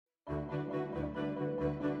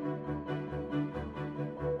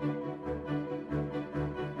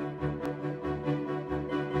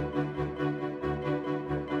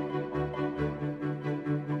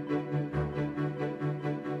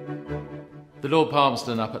The Lord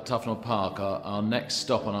Palmerston up at Tufnell Park, our next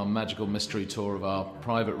stop on our magical mystery tour of our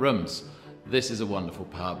private rooms. This is a wonderful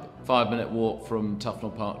pub. 5-minute walk from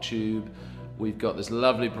Tufnell Park Tube. We've got this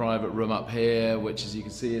lovely private room up here, which as you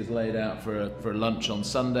can see is laid out for a lunch on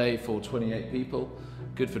Sunday for 28 people.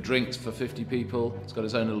 Good for drinks for 50 people. It's got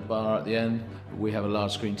its own little bar at the end. We have a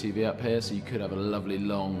large screen TV up here, so you could have a lovely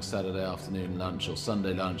long Saturday afternoon lunch or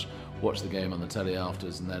Sunday lunch, watch the game on the telly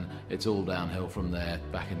afters, and then it's all downhill from there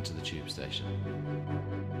back into the tube station.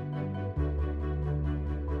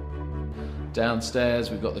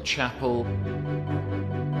 Downstairs we've got the chapel,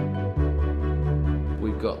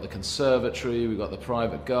 we've got the conservatory, we've got the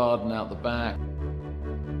private garden out the back.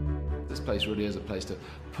 This place really is a place to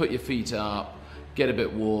put your feet up, get a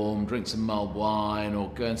bit warm, drink some mulled wine, or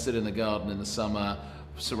go and sit in the garden in the summer,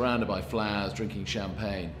 surrounded by flowers, drinking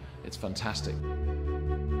champagne. It's fantastic.